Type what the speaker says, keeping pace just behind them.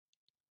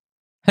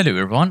Hello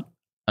everyone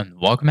and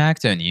welcome back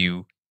to a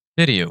new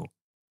video.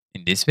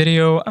 In this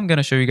video, I'm going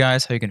to show you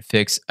guys how you can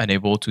fix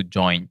unable to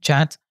join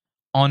chat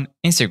on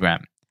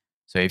Instagram.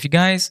 So if you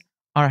guys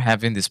are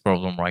having this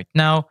problem right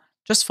now,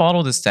 just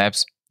follow the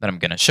steps that I'm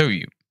going to show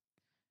you.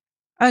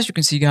 As you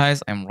can see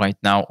guys, I'm right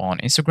now on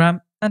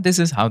Instagram and this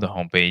is how the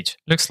homepage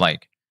looks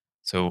like.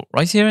 So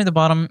right here in the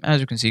bottom, as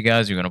you can see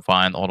guys, you're going to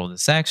find all of the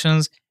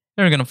sections.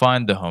 You're going to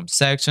find the home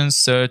section,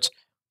 search,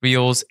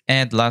 reels,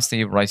 and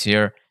lastly right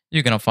here,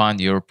 you're going to find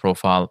your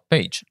profile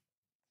page.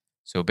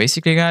 So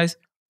basically guys,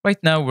 right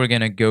now we're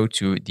going to go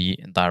to the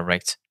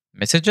direct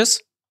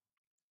messages.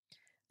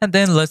 And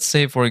then let's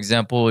say, for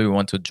example, you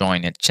want to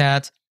join a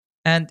chat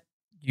and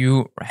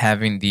you are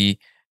having the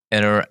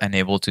error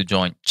unable to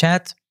join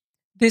chat.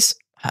 This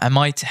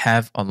might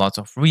have a lot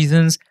of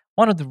reasons.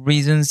 One of the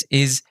reasons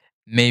is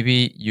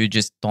maybe you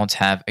just don't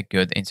have a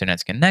good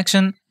internet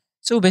connection.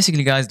 So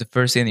basically, guys, the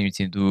first thing you need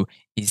to do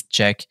is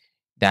check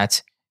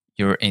that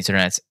your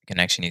internet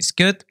connection is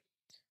good.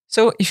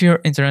 So if your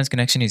internet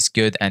connection is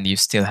good and you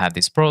still have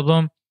this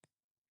problem,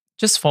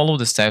 just follow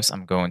the steps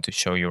I'm going to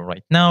show you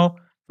right now.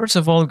 First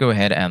of all, go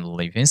ahead and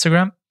leave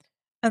Instagram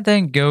and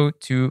then go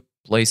to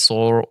Play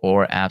Store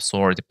or App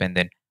Store,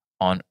 depending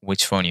on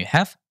which phone you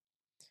have.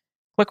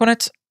 Click on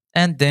it.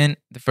 And then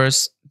the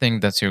first thing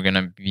that you're going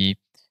to be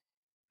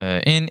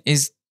in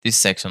is this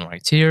section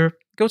right here.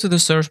 Go to the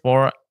search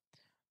bar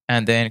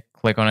and then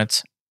click on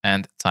it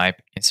and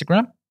type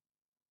Instagram.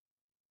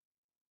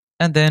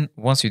 And then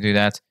once you do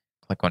that,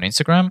 click on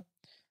Instagram.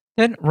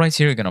 Then right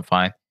here, you're going to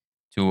find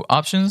two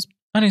options,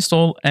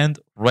 uninstall, and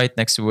right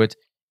next to it,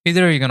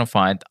 either you're going to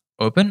find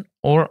open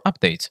or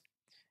update.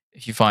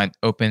 If you find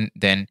open,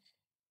 then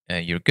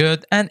you're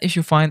good. And if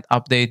you find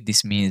update,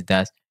 this means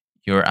that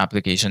your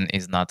application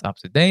is not up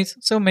to date.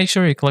 So make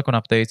sure you click on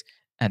update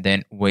and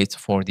then wait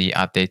for the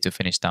update to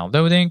finish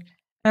downloading.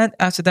 And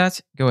after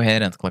that, go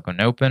ahead and click on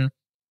open.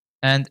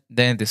 And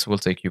then this will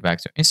take you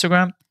back to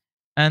Instagram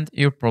and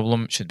your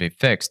problem should be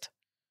fixed.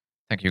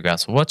 Thank you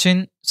guys for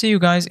watching. See you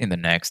guys in the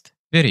next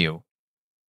video.